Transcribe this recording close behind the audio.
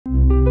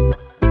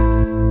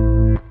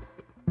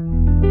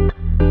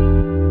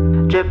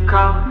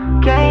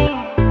cocaine,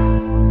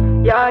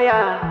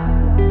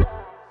 yeah.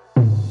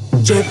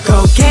 Drip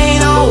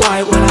cocaine all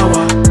white when I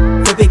walk.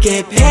 Flip it,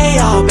 get paid,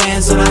 all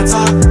bands when I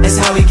talk. That's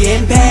how we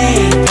getting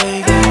paid.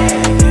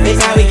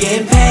 That's how we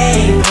getting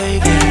paid.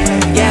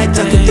 Yeah,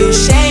 ducking through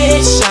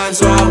shade, it shines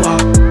where I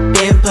walk.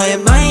 Been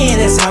putting money in,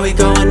 that's how we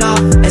going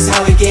off. That's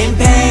how we getting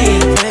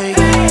paid.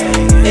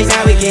 That's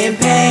how we getting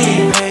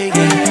paid.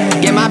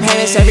 Get my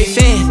payments every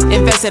fifth,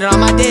 invested in all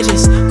my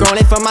digits. Growing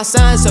it for my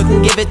son so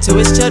can give it to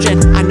his children.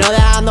 I know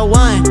that I'm the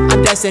one,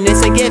 I'm destined,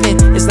 it's a given.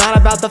 It's not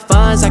about the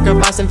fun,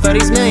 sacrificing for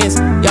these millions.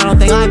 Y'all don't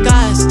think like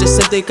us, just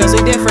simply cause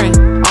we different.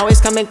 Always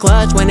coming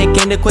clutch when it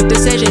came to quick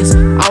decisions.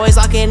 Always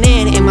locking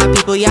in my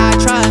people, yeah I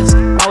trust.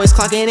 Always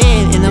clocking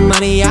in the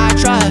money, yeah I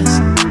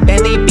trust.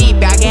 Bentley beat,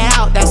 back it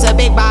out, that's a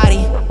big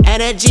body.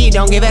 Energy,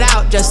 don't give it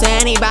out just to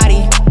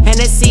anybody.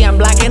 Hennessy, I'm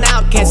blacking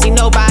out, can't see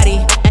nobody.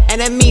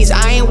 Enemies,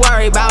 I ain't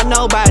worried about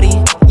nobody.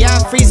 Yeah,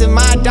 I'm freezing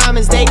my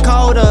diamonds, they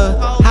colder.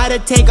 Had to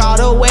take all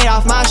the weight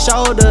off my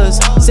shoulders.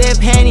 Sip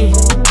Henny,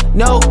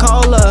 no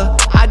cola.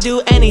 I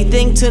do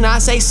anything to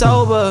not stay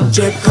sober.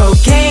 Drip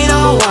cocaine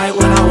all white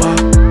when I walk.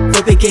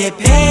 Flip it, get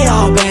paid,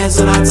 all bands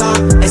when I talk.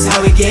 That's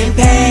how we getting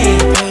paid.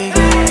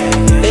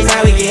 That's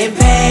how we getting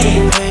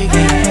paid.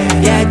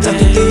 Yeah,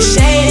 ducking through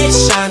shade, it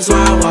shines where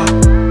I walk.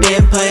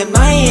 Been putting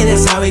money in,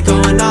 that's how we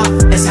going off.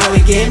 That's how we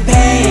getting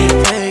paid.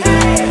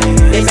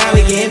 That's how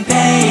we getting paid.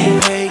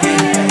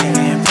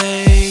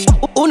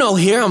 Uno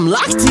here, I'm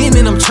locked in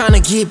and I'm tryna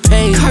get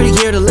paid.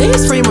 Cartier the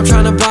latest frame, I'm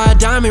tryna buy a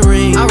diamond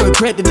ring. I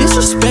regret the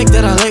disrespect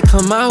that I let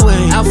come my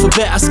way.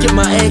 Alphabet, I skip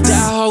my ex,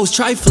 that hoes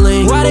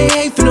trifling. Why they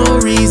hate for no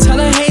reason? Tell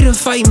a hater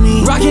fight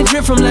me. Rockin'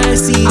 drip from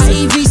last season. I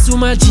eat beats through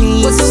my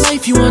jeans. What's the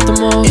life you want the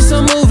most? It's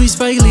a movie,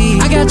 Spike Lee.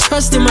 I got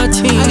trust in my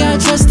team. I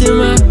got trust in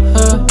my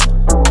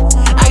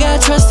I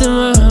got trust in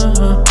my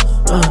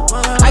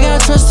I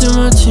got trust in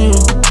my team.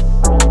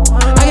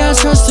 I got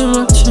trust in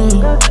my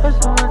team.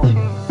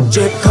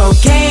 Drip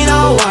cocaine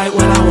all white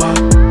when I walk.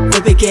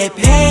 Flip it, get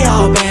paid,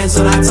 all bands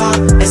when I talk.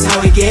 That's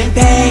how we getting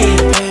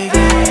paid.